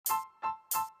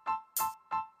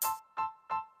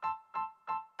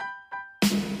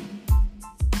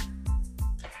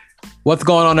What's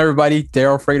going on, everybody?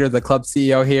 Daryl Frater, the club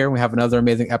CEO here. We have another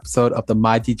amazing episode of the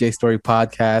My DJ Story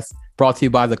podcast, brought to you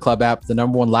by the Club app, the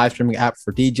 #1 live streaming app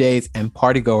for DJs and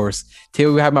partygoers. Today,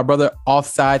 we have my brother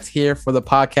Offsides here for the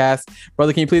podcast.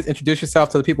 Brother, can you please introduce yourself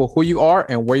to the people, who you are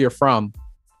and where you're from?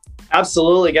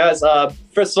 Absolutely, guys.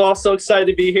 First of all, so excited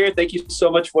to be here. Thank you so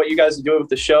much for what you guys are doing with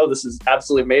the show. This is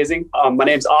absolutely amazing. My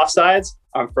name's Offsides.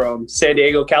 I'm from San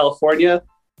Diego, California.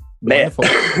 Man.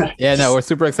 Yeah, no, we're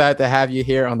super excited to have you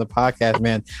here on the podcast,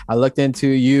 man. I looked into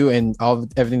you and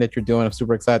everything that you're doing. I'm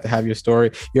super excited to have your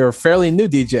story. You're a fairly new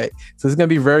DJ, so it's going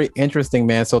to be very interesting,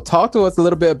 man. So talk to us a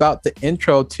little bit about the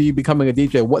intro to you becoming a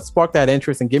DJ. What sparked that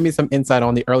interest, and give me some insight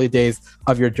on the early days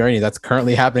of your journey that's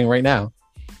currently happening right now.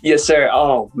 Yes, sir.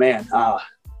 Oh, man.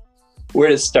 Where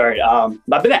to start?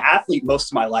 I've been an athlete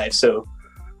most of my life, so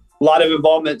a lot of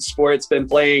involvement in sports, been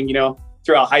playing,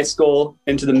 throughout high school,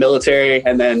 into the military,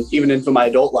 and then even into my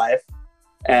adult life.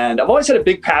 And I've always had a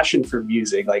big passion for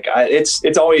music. Like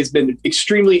it's always been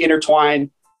extremely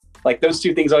intertwined. Like those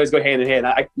two things always go hand in hand.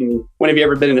 When have you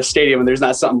ever been in a stadium and there's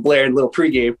not something blaring, little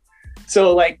pregame?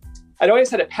 So like, I'd always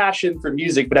had a passion for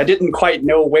music, but I didn't quite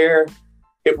know where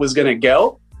it was going to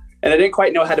go. And I didn't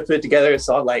quite know how to put it together.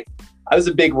 So I was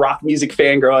a big rock music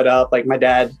fan growing up. Like my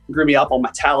dad grew me up on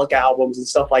Metallica albums and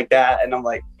stuff like that. And I'm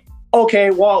like,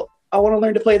 okay, well, I want to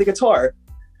learn to play the guitar.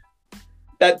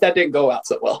 That didn't go out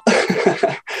so well.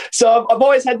 So I've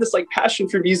always had this like passion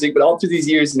for music, but all through these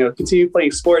years, continue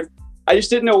playing sports. I just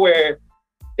didn't know where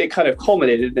it kind of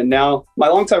culminated. And now my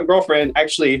longtime girlfriend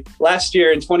actually last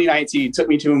year in 2019 took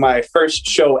me to my first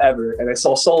show ever. And I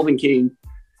saw Sullivan King,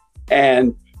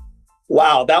 and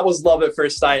wow, that was love at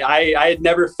first sight. I had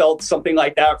never felt something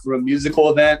like that from a musical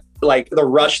event. Like the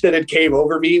rush that had came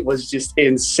over me was just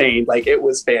insane. Like it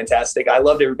was fantastic. I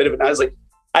loved every bit of it. And I was like,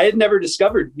 I had never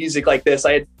discovered music like this.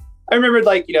 I remembered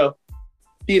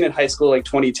being in high school, like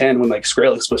 2010 when like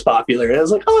Skrillex was popular. And I was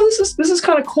like, oh, this is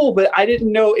kind of cool. But I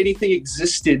didn't know anything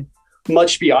existed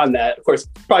much beyond that. Of course,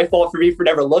 probably fault for me for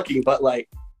never looking. But like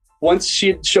once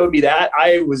she showed me that,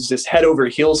 I was just head over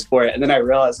heels for it. And then I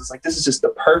realized it's like, this is just the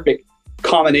perfect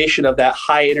combination of that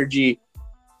high energy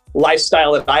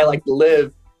lifestyle that I like to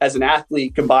live as an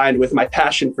athlete combined with my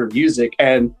passion for music.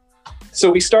 And so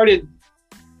we started,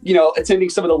 attending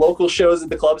some of the local shows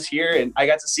at the clubs here, and I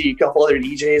got to see a couple other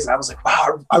DJs, and I was like,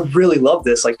 wow, I really love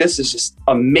this. Like, this is just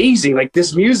amazing. Like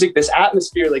this music, this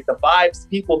atmosphere, like the vibes, the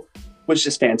people was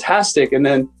just fantastic. And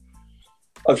then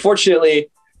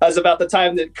unfortunately, that was about the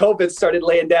time that COVID started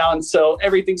laying down. So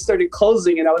everything started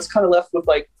closing, and I was kind of left with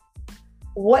like,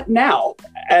 what now?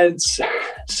 And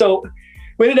so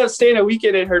we ended up staying a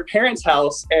weekend at her parents'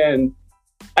 house, and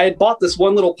I had bought this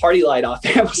one little party light off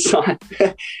Amazon.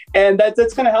 And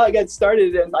that's kind of how I got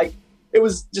started. And like, it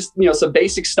was just, some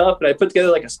basic stuff. And I put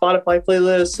together like a Spotify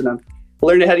playlist, and I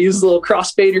learned how to use the little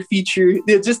crossfader feature,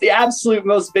 just the absolute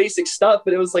most basic stuff.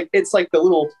 But it's like the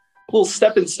little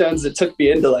stepping stones that took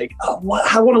me into like, I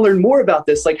want to learn more about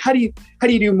this. Like, how do you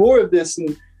do more of this?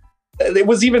 And it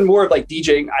was even more of like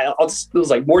DJing. It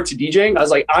was like more to DJing. I was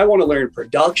like, I want to learn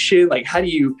production. Like, how do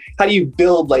you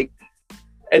build like,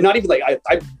 and not even like,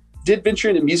 I did venture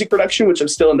into music production, which I'm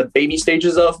still in the baby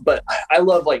stages of, but I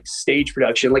love like stage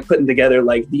production, like putting together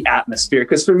like the atmosphere.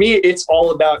 Cause for me, it's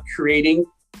all about creating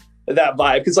that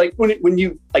vibe. Cause like when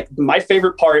you like, my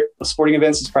favorite part of sporting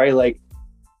events is probably like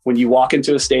when you walk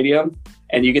into a stadium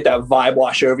and you get that vibe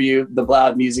wash over you, the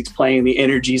loud music's playing, the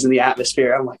energies and the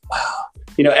atmosphere. I'm like, wow.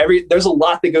 There's a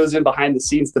lot that goes in behind the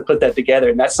scenes to put that together.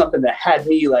 And that's something that had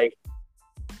me like,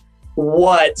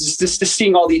 what? Just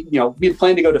seeing all the, we had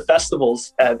planned to go to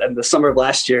festivals in the summer of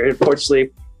last year.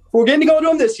 Unfortunately, we're getting to go to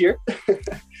them this year.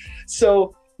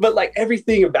 So, but like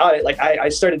everything about it, like I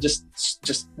started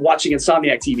just watching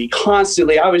Insomniac TV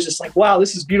constantly. I was just like, wow,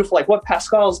 this is beautiful. Like what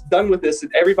Pascal's done with this,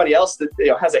 and everybody else that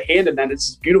has a hand in that,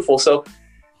 it's beautiful. So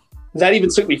that even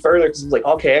took me further, because it was like,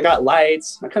 okay, I got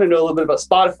lights. I kind of know a little bit about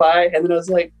Spotify. And then I was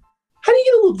like, how do you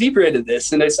get a little deeper into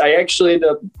this? And I actually ended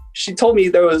up, she told me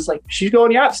there was like, she'd go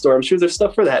in the App Store. I'm sure there's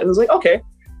stuff for that. And I was like, okay.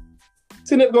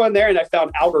 So I ended up going there, and I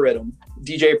found Algorithm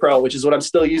DJ Pro, which is what I'm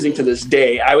still using to this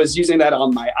day. I was using that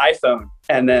on my iPhone.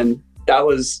 And then that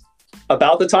was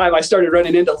about the time I started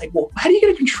running into like, well, how do you get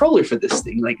a controller for this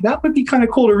thing? Like that would be kind of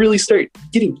cool to really start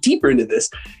getting deeper into this.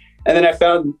 And then I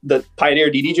found the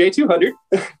Pioneer DDJ 200.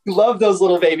 Love those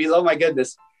little babies. Oh my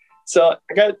goodness. So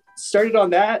I got started on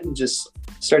that and just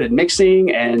started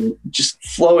mixing and just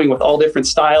flowing with all different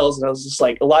styles. And I was just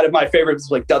like, a lot of my favorites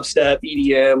was like dubstep,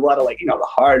 EDM, a lot of like, the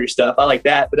harder stuff. I like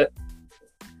that. But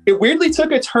it weirdly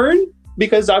took a turn,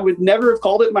 because I would never have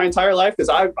called it my entire life, because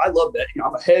I love that.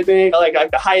 I'm a headbang. I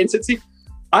like the high intensity.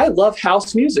 I love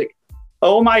house music.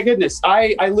 Oh my goodness.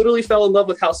 I literally fell in love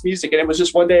with house music, and it was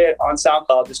just one day on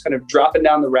SoundCloud, just kind of dropping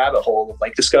down the rabbit hole of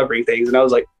like discovering things. And I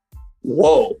was like,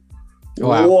 whoa,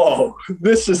 Wow. whoa,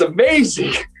 this is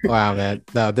amazing. Wow, man.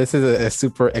 No, this is a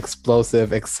super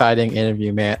explosive, exciting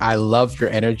interview, man. I love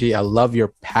your energy. I love your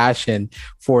passion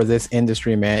for this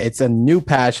industry, man. It's a new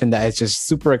passion that is just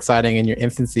super exciting in your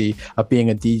infancy of being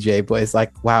a DJ. But it's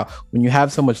like, wow, when you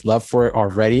have so much love for it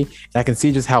already, and I can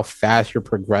see just how fast you're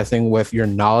progressing with your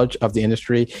knowledge of the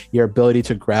industry, your ability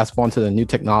to grasp onto the new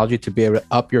technology to be able to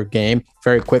up your game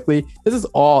very quickly. This is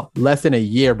all less than a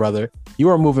year, brother. You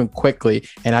are moving quickly,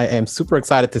 and I am super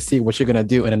excited to see what you're going to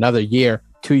do in another year,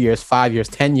 2 years, 5 years,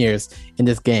 10 years in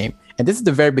this game. And this is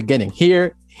the very beginning.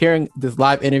 Hearing this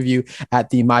live interview at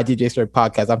the My DJ Story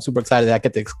podcast, I'm super excited that I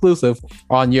get the exclusive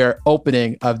on your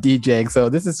opening of DJing. So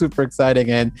this is super exciting.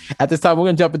 And at this time, we're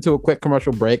going to jump into a quick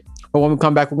commercial break. But when we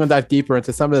come back, we're going to dive deeper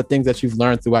into some of the things that you've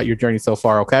learned throughout your journey so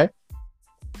far, okay?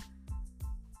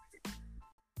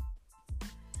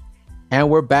 And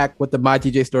we're back with the My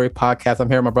DJ Story podcast. I'm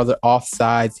here with my brother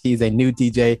Offsides. He's a new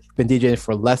DJ, been DJing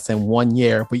for less than 1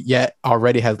 year, but yet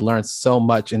already has learned so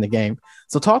much in the game.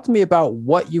 So talk to me about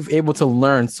what you've able to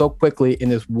learn so quickly in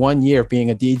this 1 year of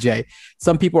being a DJ.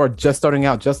 Some people are just starting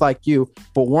out just like you,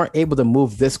 but weren't able to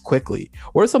move this quickly.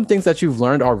 What are some things that you've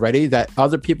learned already that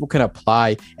other people can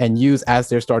apply and use as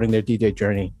they're starting their DJ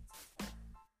journey?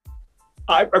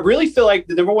 I really feel like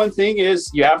the number one thing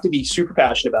is you have to be super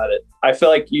passionate about it. I feel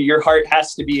like your heart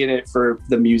has to be in it for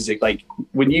the music. Like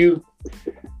when you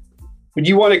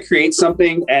want to create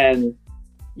something and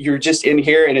you're just in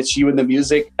here and it's you and the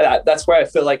music, that's why I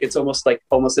feel like it's almost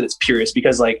at its purest,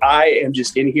 because like I am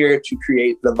just in here to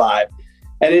create the vibe.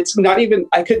 And it's not even,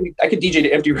 I could DJ to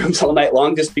empty rooms all night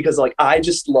long just because like I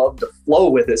just love the flow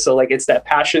with it. So like it's that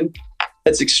passion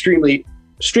that's extremely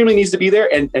needs to be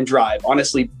there, and drive,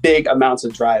 honestly, big amounts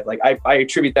of drive. Like I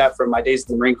attribute that from my days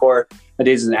in the Marine Corps, my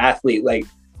days as an athlete. Like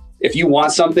if you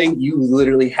want something, you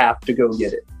literally have to go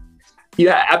get it. You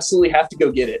absolutely have to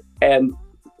go get it. And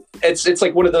it's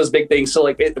like one of those big things. So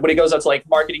like when it goes out to like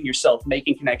marketing yourself,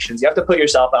 making connections, you have to put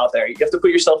yourself out there. You have to put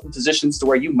yourself in positions to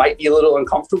where you might be a little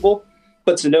uncomfortable,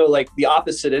 but to know like the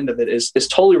opposite end of it is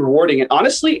totally rewarding. And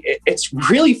honestly, it's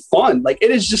really fun. Like it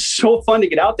is just so fun to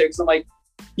get out there, because I'm like,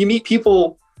 you meet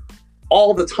people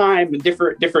all the time in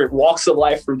different walks of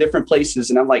life from different places.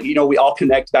 And I'm like, we all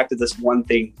connect back to this one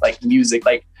thing, like music.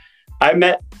 Like I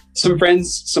met some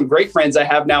friends, some great friends I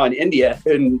have now in India,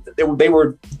 and they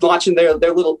were launching their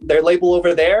label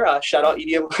over there. Shout out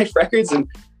EDM Life Records, and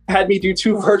had me do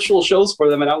 2 virtual shows for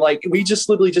them. And I'm like, we just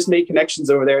literally just made connections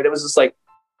over there. And it was just like,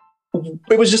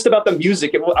 it was just about the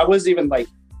music. I wasn't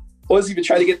even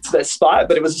trying to get to that spot,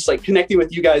 but it was just like connecting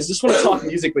with you guys. Just want to talk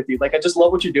music with you. Like, I just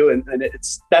love what you're doing. And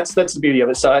that's the beauty of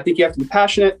it. So I think you have to be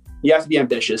passionate. You have to be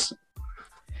ambitious.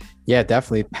 Yeah,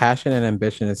 definitely. Passion and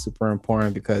ambition is super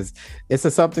important, because it's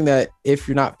something that if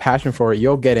you're not passionate for it,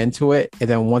 you'll get into it. And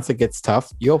then once it gets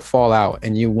tough, you'll fall out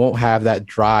and you won't have that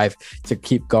drive to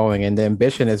keep going. And the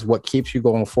ambition is what keeps you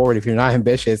going forward. If you're not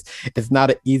ambitious, it's not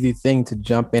an easy thing to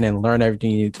jump in and learn everything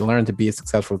you need to learn to be a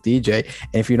successful DJ.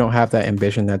 And if you don't have that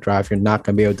ambition, that drive, you're not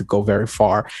going to be able to go very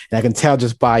far. And I can tell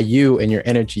just by you and your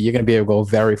energy, you're going to be able to go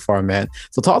very far, man.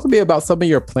 So talk to me about some of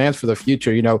your plans for the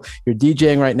future. You're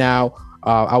DJing right now.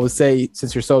 I would say,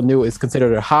 since you're so new, it's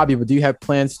considered a hobby, but do you have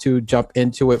plans to jump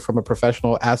into it from a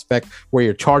professional aspect where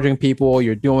you're charging people,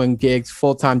 you're doing gigs,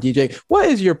 full-time DJ? What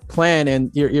is your plan and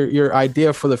your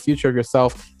idea for the future of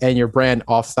yourself and your brand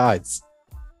Offsides?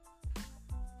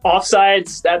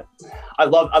 Offsides, that I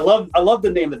love the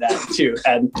name of that too.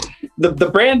 And the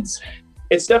brand,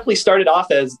 it's definitely started off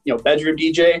as, bedroom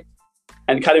DJ,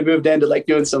 and kind of moved into like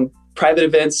doing some private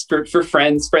events for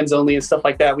friends only and stuff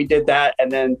like that. We did that,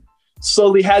 and then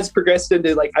slowly has progressed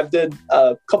into like, I've did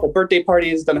a couple birthday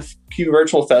parties, done a few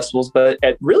virtual festivals, but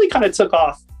it really kind of took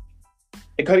off.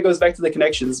 It kind of goes back to the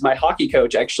connections. My hockey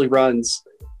coach actually runs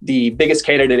the biggest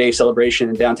Canada Day celebration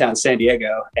in downtown San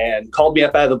Diego, and called me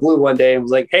up out of the blue one day and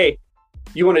was like, "Hey,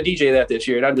 you want to DJ that this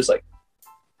year?" And I'm just like,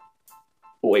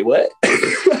 wait, what?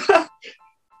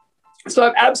 So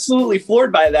I'm absolutely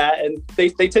floored by that. And they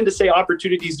tend to say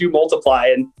opportunities do multiply.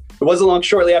 And it wasn't long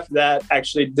shortly after that,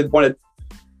 actually did want to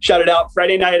shout it out.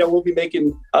 Friday night, I will be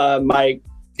making I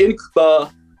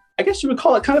guess you would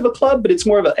call it kind of a club, but it's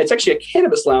actually a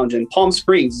cannabis lounge in Palm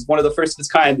Springs. It's one of the first of its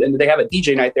kind. And they have a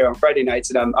DJ night there on Friday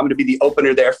nights. And I'm going to be the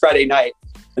opener there Friday night.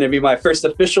 And it'll be my first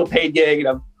official paid gig.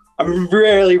 And I'm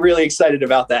really, really excited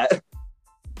about that.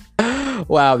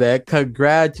 Wow, man.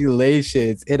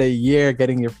 Congratulations. In a year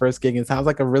getting your first gig. It sounds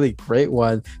like a really great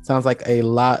one. Sounds like a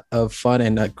lot of fun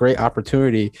and a great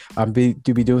opportunity to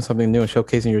be doing something new and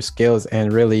showcasing your skills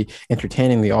and really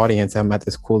entertaining the audience at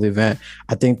this cool event.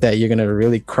 I think that you're going to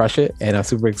really crush it, and I'm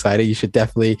super excited. You should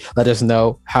definitely let us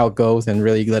know how it goes and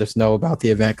really let us know about the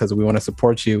event, because we want to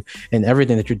support you in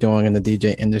everything that you're doing in the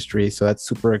DJ industry. So that's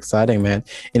super exciting, man.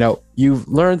 You know, you've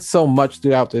learned so much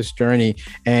throughout this journey,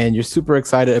 and you're super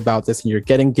excited about this, and you're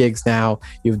getting gigs now.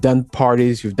 You've done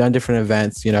parties, you've done different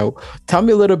events. You know, tell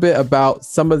me a little bit about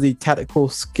some of the tactical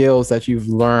skills that you've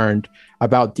learned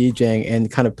about DJing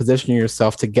and kind of positioning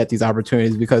yourself to get these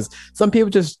opportunities, because some people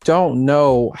just don't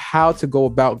know how to go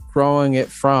about growing it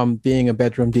from being a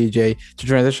bedroom DJ to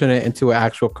transition it into an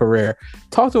actual career.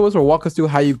 Talk to us or walk us through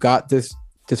how you got this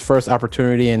first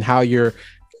opportunity and how you're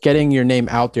getting your name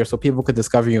out there so people could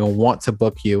discover you and want to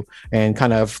book you, and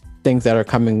kind of things that are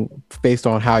coming based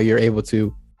on how you're able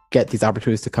to get these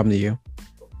opportunities to come to you.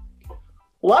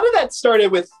 A lot of that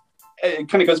started with, it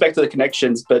kind of goes back to the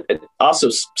connections, but also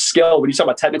skill. When you talk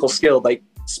about technical skill, like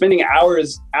spending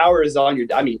hours on hours on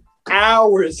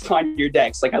your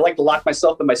decks. Like I like to lock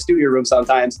myself in my studio room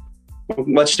sometimes,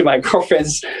 much to my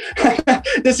girlfriend's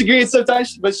disagreeing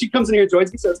sometimes, but she comes in here and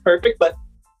joins me, so it's perfect. But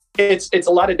it's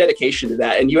a lot of dedication to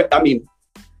that. And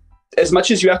as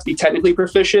much as you have to be technically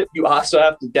proficient, you also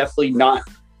have to definitely not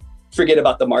forget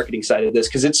about the marketing side of this,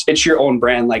 because it's your own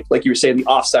brand. Like you were saying, the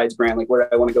Offsides brand, like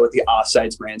where I want to go with the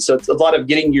Offsides brand. So it's a lot of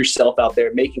getting yourself out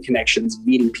there, making connections,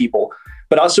 meeting people,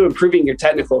 but also improving your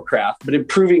technical craft, but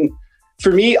improving,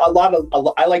 for me, I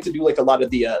like to do like a lot of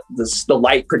the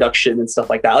light production and stuff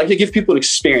like that. I like to give people an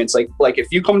experience. Like if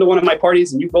you come to one of my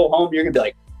parties and you go home, you're gonna be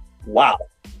like, wow,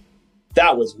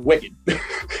 that was wicked.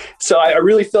 So I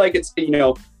really feel like it's,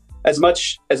 as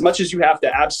much as you have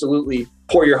to absolutely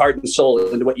pour your heart and soul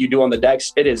into what you do on the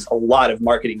decks, it is a lot of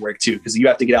marketing work too, because you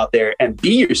have to get out there and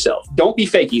be yourself. Don't be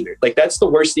fake either. Like that's the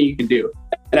worst thing you can do.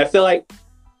 And I feel like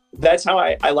that's how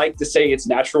I like to say it's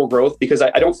natural growth, because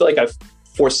I don't feel like I've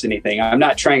forced anything. I'm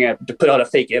not trying to put out a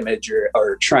fake image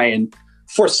or try and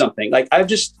force something. Like I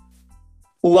just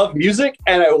love music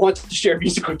and I want to share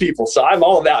music with people. So I'm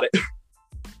all about it.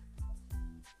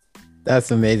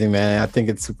 That's amazing, man. I think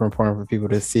it's super important for people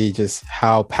to see just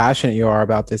how passionate you are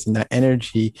about this, and that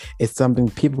energy is something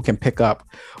people can pick up.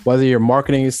 Whether you're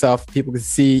marketing yourself, people can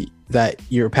see that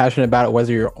you're passionate about it.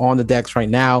 Whether you're on the decks right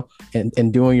now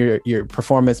and doing your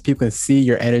performance, people can see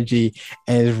your energy,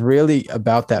 and it's really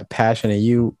about that passion and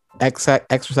you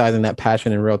exercising that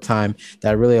passion in real time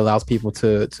that really allows people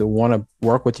to want to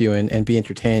work with you and be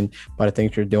entertained by the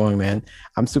things you're doing, man.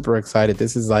 I'm super excited.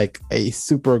 This is like a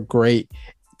super great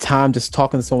time just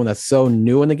talking to someone that's so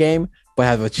new in the game but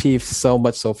have achieved so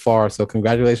much so far. So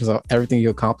congratulations on everything you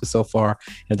accomplished so far,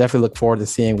 and I definitely look forward to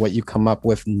seeing what you come up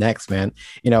with next, man.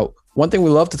 One thing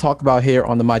we love to talk about here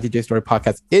on the My DJ Story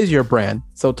podcast is your brand.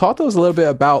 So talk to us a little bit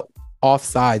about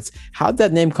Offsides. How did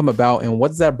that name come about, and what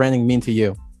does that branding mean to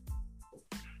you?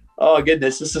 Oh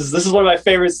goodness, this is one of my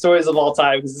favorite stories of all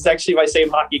time, because it's actually my same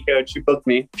hockey coach who booked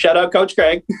me. Shout out Coach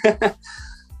Craig.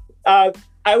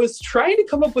 I was trying to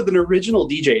come up with an original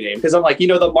DJ name, because I'm like,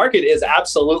 the market is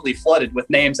absolutely flooded with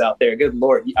names out there. Good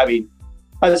Lord. I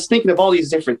was thinking of all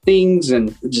these different things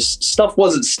and just stuff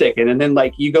wasn't sticking. And then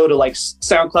like you go to like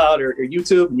SoundCloud or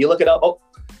YouTube and you look it up,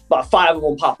 about 5 of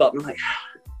them pop up. And I'm like,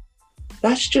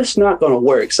 that's just not going to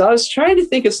work. So I was trying to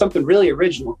think of something really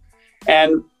original.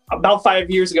 And about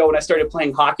 5 years ago when I started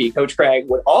playing hockey, Coach Craig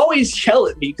would always yell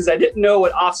at me because I didn't know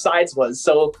what offsides was.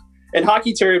 So in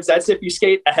hockey terms, that's if you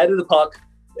skate ahead of the puck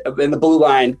in the blue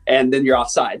line and then you're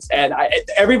offsides. And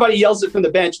everybody yells it from the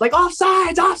bench, like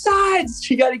offsides,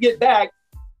 you got to get back.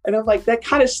 And I'm like, that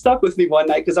kind of stuck with me one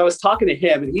night, because I was talking to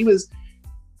him and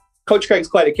Coach Craig's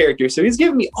quite a character. So he's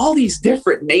giving me all these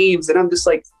different names and I'm just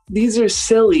like, these are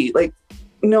silly. Like,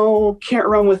 no, can't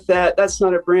run with that. That's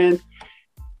not a brand.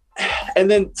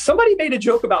 And then somebody made a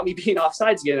joke about me being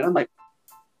offsides again. And I'm like,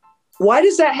 why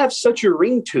does that have such a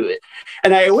ring to it?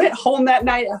 And I went home that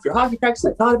night after hockey practice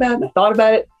and I thought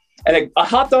about it. And I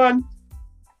hopped on,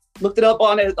 looked it up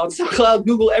on SoundCloud,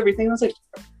 Google, everything. I was like,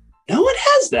 no one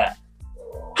has that.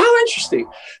 How interesting.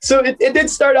 So it did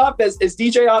start off as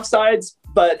DJ Offsides,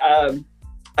 but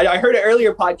I heard an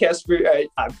earlier podcast where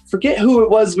I forget who it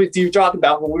was with you talking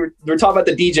about when we were talking about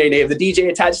the DJ name, the DJ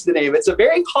attached to the name. It's a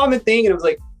very common thing. And I was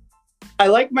like, I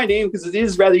like my name because it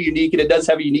is rather unique and it does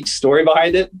have a unique story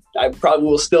behind it. I probably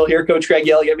will still hear Coach Craig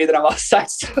yelling at me that I'm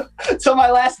offsides till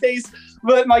my last days.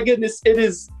 But my goodness, it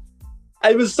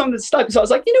was something that stuck. So I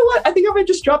was like, you know what? I think I might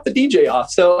just drop the DJ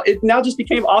off. So it now just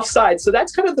became Offside. So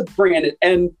that's kind of the brand.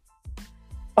 And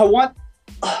I want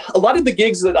a lot of the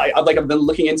gigs that I've been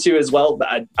looking into as well,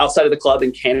 outside of the club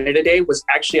in Canada Day, was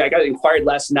actually, I got inquired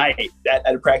last night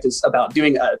at a practice about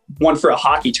doing one for a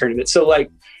hockey tournament. So like,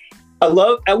 I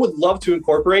would love to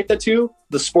incorporate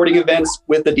the sporting events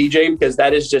with the DJ, because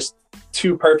that is just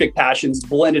two perfect passions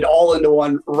blended all into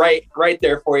one right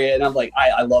there for you. And I'm like,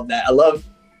 I love that. I love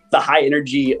the high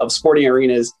energy of sporting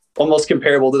arenas, almost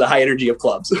comparable to the high energy of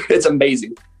clubs. It's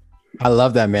amazing. I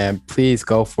love that, man. Please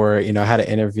go for it. I had an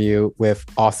interview with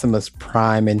Awesomus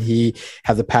Prime, and he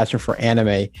has a passion for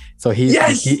anime. So he's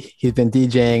been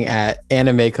DJing at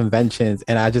anime conventions.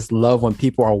 And I just love when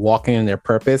people are walking in their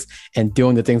purpose and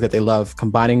doing the things that they love,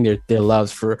 combining their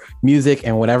loves for music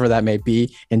and whatever that may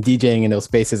be, and DJing in those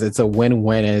spaces. It's a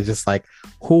win-win. And it's just like,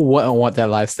 who wouldn't want that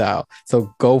lifestyle?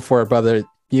 So go for it, brother.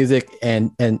 Music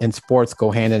and sports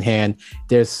go hand in hand.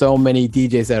 There's so many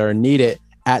DJs that are needed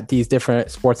at these different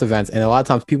sports events, and a lot of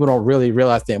times people don't really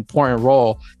realize the important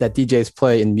role that DJs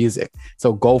play in music.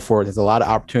 So go for it. There's a lot of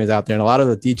opportunities out there, and a lot of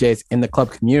the DJs in the club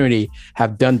community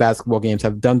have done basketball games,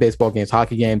 have done baseball games,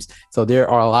 hockey games. So there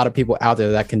are a lot of people out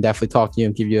there that can definitely talk to you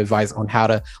and give you advice on how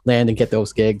to land and get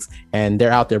those gigs, and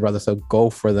they're out there, brother. So go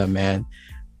for them, man.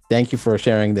 Thank you for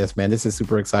sharing this, man. This is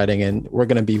super exciting, and we're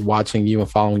going to be watching you and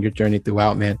following your journey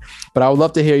throughout, man. But I would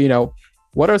love to hear,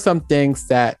 what are some things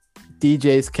that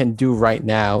DJs can do right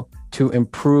now to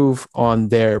improve on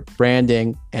their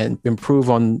branding and improve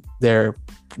on their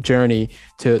journey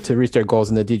to reach their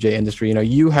goals in the DJ industry?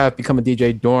 You have become a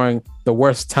DJ during the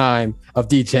worst time of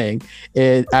DJing,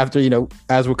 after,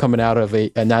 as we're coming out of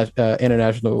a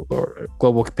international or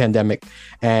global pandemic.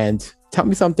 And tell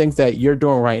me some things that you're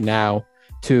doing right now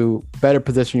to better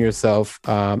position yourself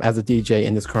as a DJ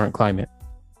in this current climate.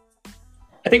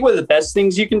 I think one of the best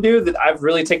things you can do that I've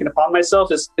really taken upon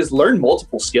myself is learn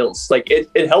multiple skills. Like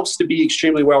it helps to be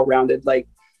extremely well-rounded, like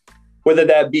whether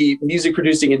that be music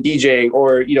producing and DJing,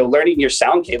 or, learning your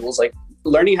sound cables, like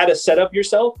learning how to set up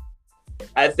yourself.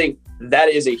 I think that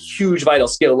is a huge vital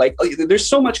skill. Like there's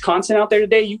so much content out there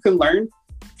today you can learn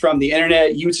from the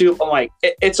internet, YouTube. I'm like,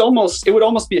 it would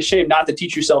almost be a shame not to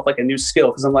teach yourself like a new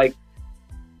skill. Cause I'm like,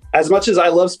 as much as I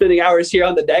love spending hours here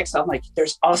on the decks, I'm like,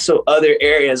 there's also other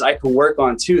areas I can work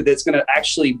on too that's going to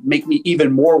actually make me even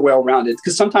more well-rounded.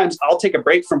 Because sometimes I'll take a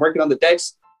break from working on the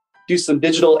decks, do some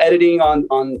digital editing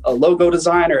on a logo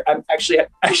design, or I'm actually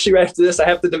right after this, I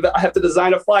have to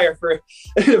design a flyer for an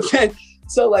event.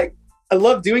 So like, I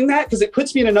love doing that because it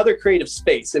puts me in another creative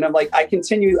space. And I'm like, I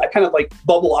kind of like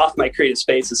bubble off my creative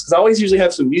spaces, because I always usually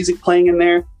have some music playing in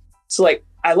there. So like,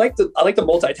 I like to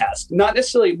multitask, not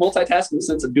necessarily multitask in the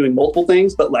sense of doing multiple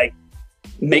things, but like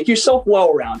make yourself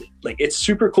well-rounded. Like it's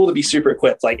super cool to be super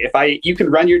equipped. Like you can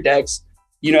run your decks,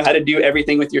 you know how to do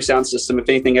everything with your sound system. If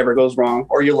anything ever goes wrong,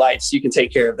 or your lights, you can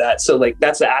take care of that. So like,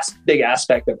 that's a big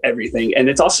aspect of everything. And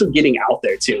it's also getting out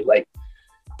there too. Like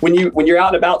when you're out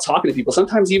and about talking to people,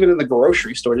 sometimes even in the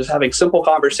grocery store, just having simple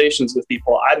conversations with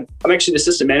people. I'm actually the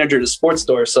assistant manager at a sports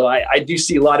store. So I do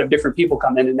see a lot of different people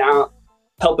come in and out,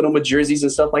 helping them with jerseys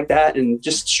and stuff like that, and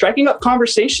just striking up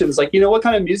conversations like, what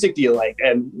kind of music do you like,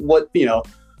 and what,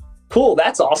 cool,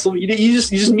 that's awesome. You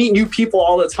just meet new people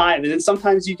all the time, and then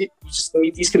sometimes you just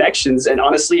meet these connections. And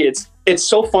honestly, it's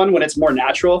so fun when it's more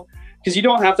natural, because you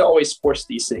don't have to always force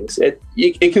these things.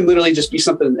 It can literally just be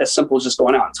something as simple as just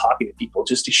going out and talking to people,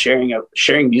 just to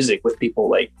sharing music with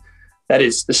people. Like that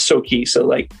is so key. So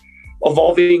like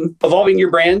evolving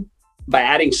your brand by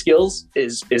adding skills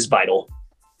is vital.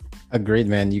 Agreed,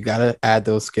 man. You got to add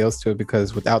those skills to it,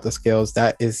 because without the skills,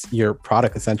 that is your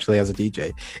product essentially as a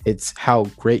DJ. It's how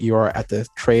great you are at the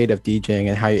trade of DJing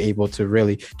and how you're able to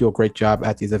really do a great job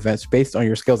at these events based on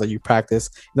your skills that you practice.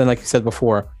 And then, like you said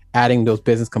before, adding those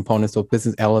business components, those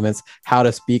business elements, how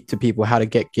to speak to people, how to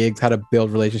get gigs, how to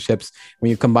build relationships. When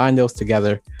you combine those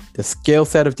together, the skill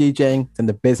set of DJing and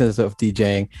the business of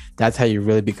DJing, that's how you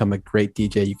really become a great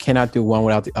DJ. You cannot do one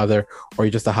without the other, or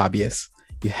you're just a hobbyist.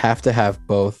 You have to have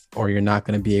both, or you're not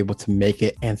going to be able to make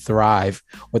it and thrive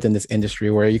within this industry,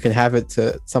 where you can have it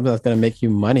to something that's going to make you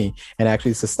money and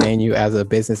actually sustain you as a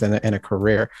business and a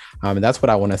career. And that's what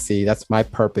I want to see. That's my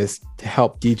purpose, to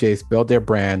help DJs build their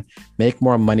brand, make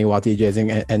more money while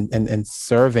DJing and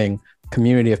serving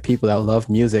community of people that love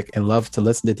music and love to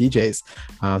listen to DJs.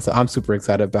 So I'm super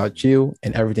excited about you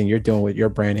and everything you're doing with your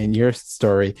brand and your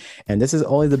story. And this is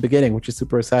only the beginning, which is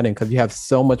super exciting, because you have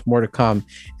so much more to come,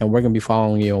 and we're going to be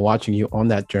following you and watching you on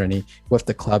that journey with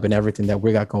the club and everything that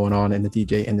we got going on in the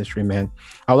DJ industry, man.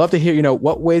 I'd love to hear,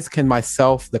 what ways can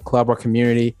myself, the club, our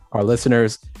community, our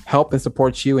listeners help and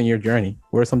support you in your journey?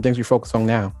 What are some things you focus on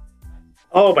now?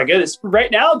 Oh my goodness. Right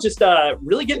now, just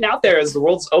really getting out there as the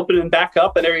world's opening back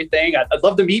up and everything. I'd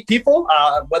love to meet people,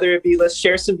 whether it be let's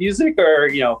share some music or,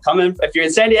 come in. If you're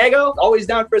in San Diego, always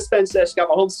down for a spin session. Got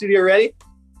my home studio ready.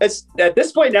 It's at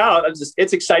this point now,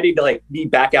 it's exciting to like be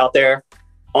back out there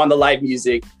on the live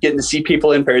music, getting to see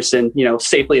people in person,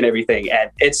 safely and everything. And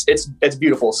it's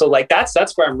beautiful. So like, that's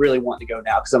where I'm really wanting to go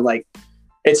now. Cause I'm like,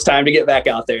 it's time to get back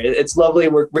out there. It's lovely.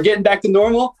 We're getting back to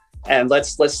normal. And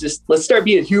let's start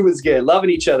being humans again, loving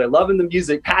each other, loving the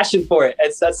music, passion for it.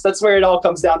 That's where it all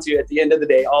comes down to at the end of the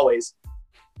day, always.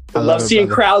 I love seeing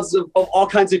crowds of all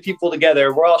kinds of people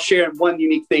together. We're all sharing one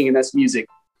unique thing, and that's music.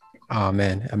 Oh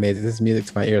man, amazing. This is music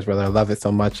to my ears, brother. I love it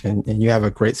so much. And you have a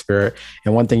great spirit.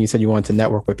 And one thing you said, you wanted to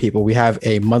network with people. We have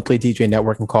a monthly DJ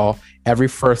networking call every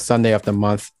first Sunday of the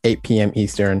month, 8 p.m.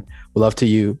 Eastern. We'd love to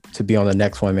you to be on the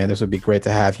next one, man. This would be great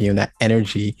to have you and that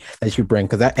energy that you bring,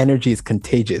 because that energy is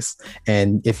contagious.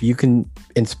 And if you can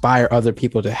inspire other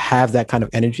people to have that kind of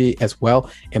energy as well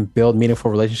and build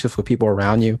meaningful relationships with people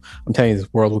around you, I'm telling you,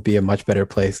 this world will be a much better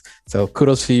place. So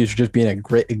kudos to you for just being a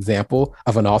great example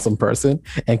of an awesome person,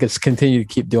 and just continue to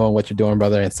keep doing what you're doing,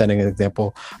 brother, and setting an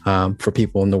example for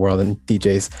people in the world and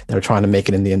DJs that are trying to make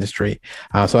it in the industry.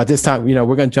 So at this time,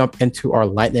 we're going to jump into our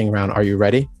lightning round. Are you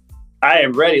ready? I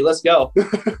am ready. Let's go.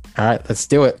 All right, let's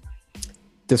do it.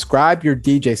 Describe your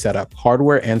DJ setup,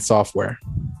 hardware and software.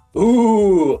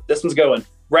 Ooh, this one's going.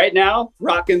 Right now,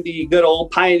 rocking the good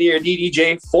old Pioneer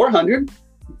DDJ 400.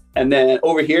 And then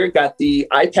over here, got the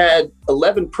iPad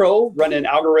 11 Pro running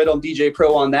Algorithm DJ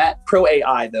Pro on that. Pro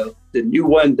AI, though. The new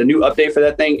one, the new update for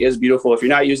that thing is beautiful. If you're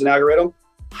not using Algorithm,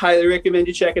 highly recommend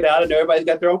you check it out. I know everybody's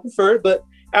got their own preferred, but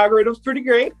Algorithm's pretty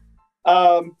great.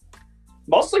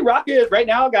 Mostly rocking right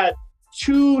now. Got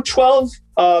two 12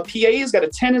 PAs, got a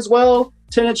 10 as well,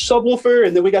 10-inch subwoofer,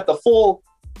 and then we got the full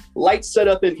light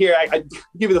setup in here. I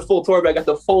give you the full tour, but I got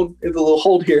the phone in the little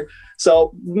hold here.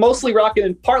 So mostly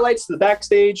rocking part lights to the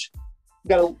backstage. We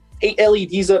got 8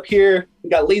 LEDs up here. We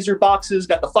got laser boxes,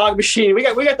 got the fog machine. We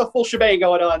got the full shebang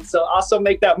going on. So also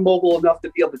make that mobile enough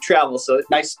to be able to travel. So it's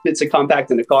nice, fits and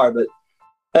compact in the car, but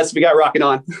that's what we got rocking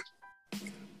on.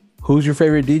 Who's your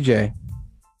favorite DJ?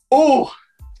 Oh,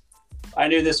 I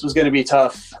knew this was going to be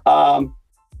tough.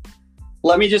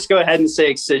 Let me just go ahead and say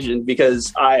Excision,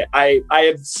 because I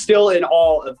am still in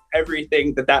awe of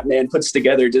everything that man puts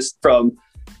together, just from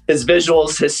his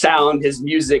visuals, his sound, his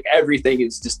music, everything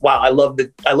is just, wow. I love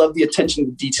the attention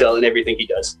to detail in everything he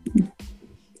does.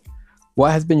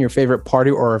 What has been your favorite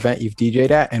party or event you've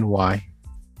DJ'd at, and why?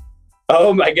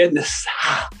 Oh my goodness.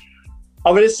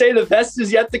 I'm going to say the best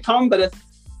is yet to come, but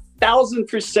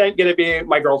 1,000% going to be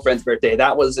my girlfriend's birthday.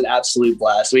 That was an absolute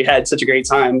blast. We had such a great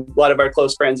time. A lot of our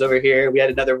close friends over here. We had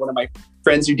another one of my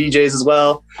friends who DJs as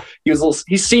well.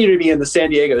 He's senior to me in the San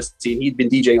Diego scene. He'd been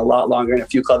DJing a lot longer in a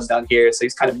few clubs down here. So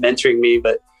he's kind of mentoring me,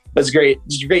 but it was great. It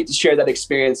was great to share that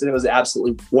experience. And it was an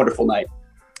absolutely wonderful night.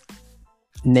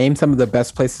 Name some of the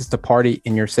best places to party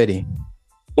in your city.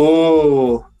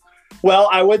 Oh, well,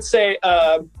 I would say,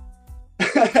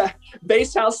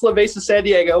 Bass House La Mesa San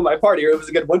Diego, my party room was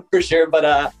a good one for sure.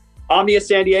 But Omnia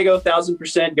San Diego,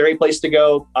 1,000%, great place to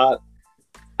go.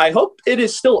 I hope it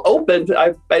is still open.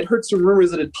 I'd heard some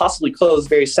rumors that it possibly closed,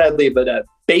 very sadly. But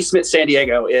Basement San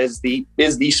Diego is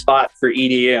the spot for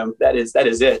EDM. That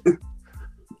is it.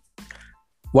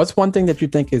 What's one thing that you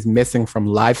think is missing from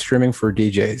live streaming for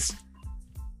DJs?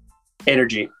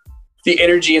 Energy. The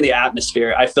energy and the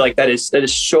atmosphere. I feel like that is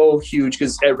so huge,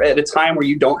 because at a time where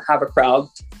you don't have a crowd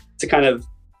to kind of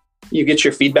you get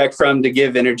your feedback from, to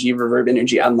give energy, reverb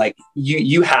energy, I'm like,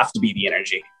 you have to be the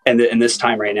energy in this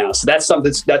time right now. So that's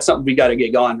something we got to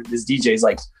get going as DJs.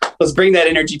 Like, let's bring that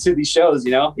energy to these shows,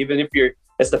 even if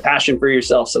it's the passion for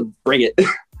yourself. So bring it.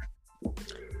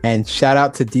 And shout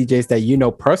out to DJs that you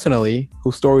know personally,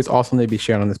 whose stories also need to be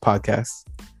shared on this podcast.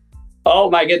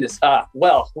 Oh my goodness.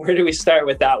 Well, where do we start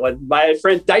with that one? My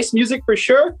friend Dice Music for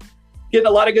sure. Getting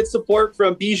a lot of good support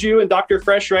from Bijou and Dr.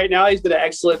 Fresh right now. He's been an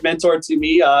excellent mentor to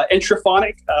me.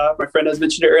 Intraphonic, my friend has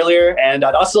mentioned it earlier. And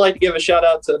I'd also like to give a shout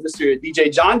out to Mr.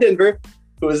 DJ John Denver,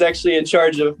 who was actually in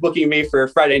charge of booking me for a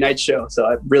Friday night show. So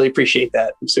I really appreciate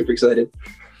that. I'm super excited.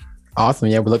 Awesome.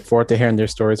 Yeah, we look forward to hearing their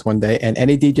stories one day. And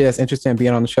any DJ that's interested in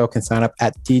being on the show can sign up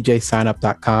at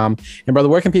djsignup.com. And brother,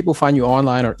 where can people find you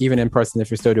online or even in person if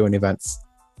you're still doing events?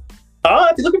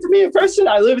 If you're looking for me in person,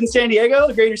 I live in San Diego,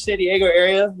 the greater San Diego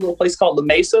area, a little place called La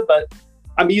Mesa, but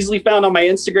I'm easily found on my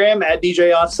Instagram at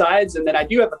DJ Offsides. And then I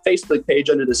do have a Facebook page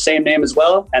under the same name as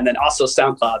well. And then also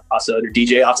SoundCloud, also under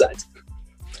DJ Offsides.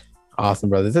 Awesome,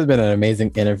 brother. This has been an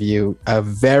amazing interview. A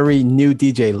very new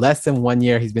DJ, less than 1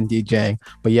 year he's been DJing,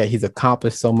 but yet he's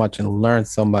accomplished so much and learned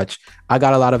so much. I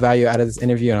got a lot of value out of this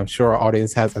interview, and I'm sure our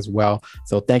audience has as well.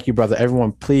 So thank you, brother.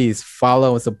 Everyone, please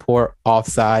follow and support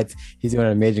Offsides. He's doing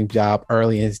an amazing job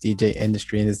early in his DJ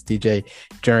industry, in his DJ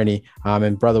journey.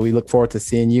 And brother, we look forward to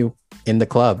seeing you in the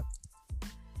club.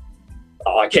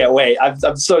 Oh, I can't wait.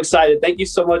 I'm so excited. Thank you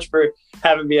so much for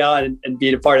having me on and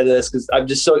being a part of this, because I'm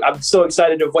so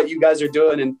excited of what you guys are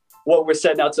doing and what we're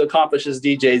setting out to accomplish as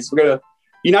DJs. We're going to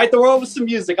unite the world with some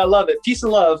music. I love it. Peace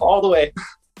and love all the way.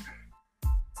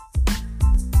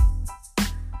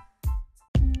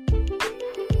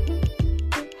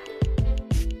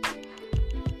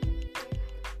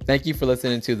 Thank you for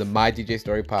listening to the My DJ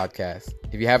Story podcast.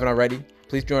 If you haven't already,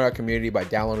 please join our community by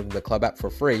downloading the Club app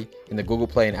for free in the Google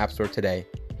Play and App Store today.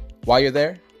 While you're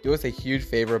there, do us a huge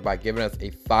favor by giving us a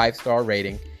 5-star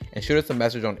rating and shoot us a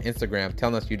message on Instagram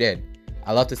telling us you did.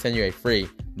 I'd love to send you a free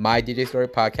My DJ Story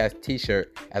podcast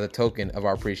t-shirt as a token of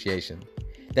our appreciation.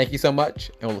 Thank you so much,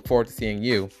 and we'll look forward to seeing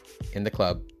you in the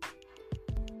club.